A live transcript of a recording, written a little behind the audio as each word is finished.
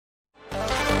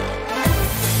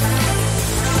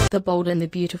The Bold and the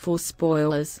Beautiful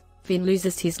spoilers, Finn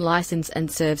loses his license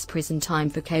and serves prison time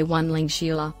for K1ling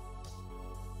Sheila.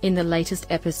 In the latest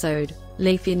episode,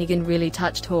 Lee Finnegan really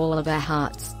touched all of our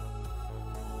hearts.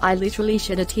 I literally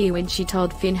shed a tear when she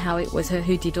told Finn how it was her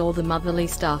who did all the motherly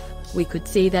stuff. We could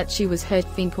see that she was hurt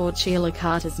Finn called Sheila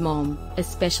Carter's mom,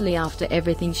 especially after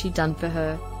everything she'd done for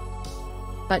her.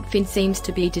 But Finn seems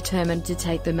to be determined to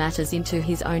take the matters into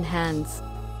his own hands.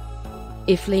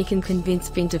 If Lee can convince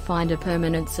Finn to find a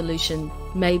permanent solution,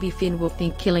 maybe Finn will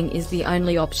think killing is the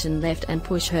only option left and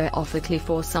push her off a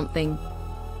cliff or something.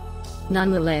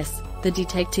 Nonetheless, the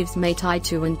detectives may tie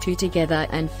 2 and 2 together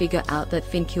and figure out that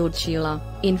Finn killed Sheila.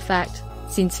 In fact,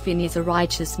 since Finn is a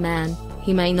righteous man,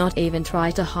 he may not even try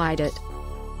to hide it.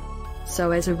 So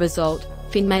as a result,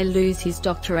 Finn may lose his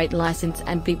doctorate license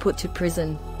and be put to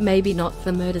prison, maybe not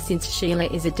for murder since Sheila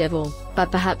is a devil,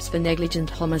 but perhaps for negligent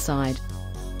homicide.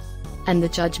 And the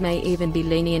judge may even be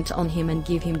lenient on him and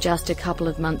give him just a couple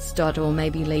of months. Or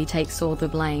maybe Lee takes all the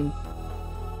blame.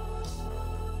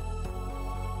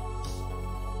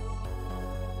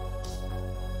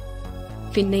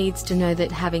 Finn needs to know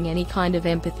that having any kind of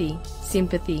empathy,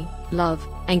 sympathy, love,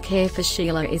 and care for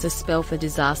Sheila is a spell for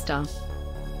disaster.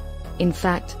 In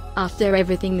fact, after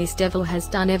everything this devil has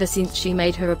done ever since she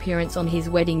made her appearance on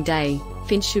his wedding day,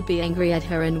 Finn should be angry at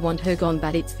her and want her gone,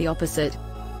 but it's the opposite.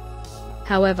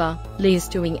 However, Lee is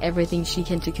doing everything she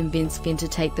can to convince Finn to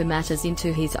take the matters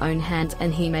into his own hands,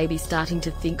 and he may be starting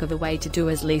to think of a way to do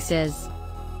as Lee says.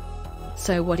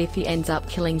 So what if he ends up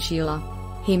killing Sheila?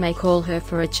 He may call her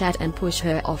for a chat and push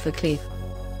her off a cliff.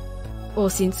 Or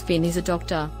since Finn is a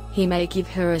doctor, he may give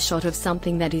her a shot of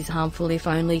something that is harmful if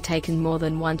only taken more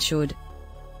than one should.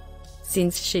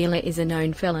 Since Sheila is a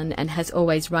known felon and has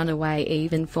always run away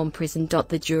even from prison,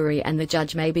 the jury and the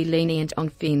judge may be lenient on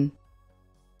Finn.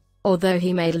 Although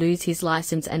he may lose his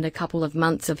license and a couple of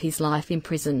months of his life in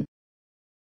prison.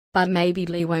 But maybe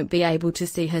Lee won't be able to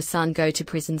see her son go to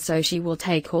prison, so she will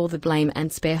take all the blame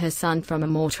and spare her son from a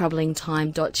more troubling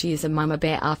time. She is a mama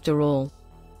bear after all.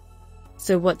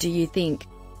 So what do you think?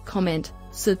 Comment,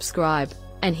 subscribe,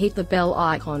 and hit the bell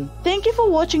icon. Thank you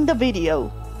for watching the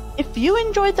video. If you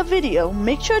enjoyed the video,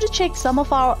 make sure to check some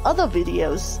of our other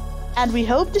videos. And we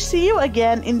hope to see you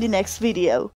again in the next video.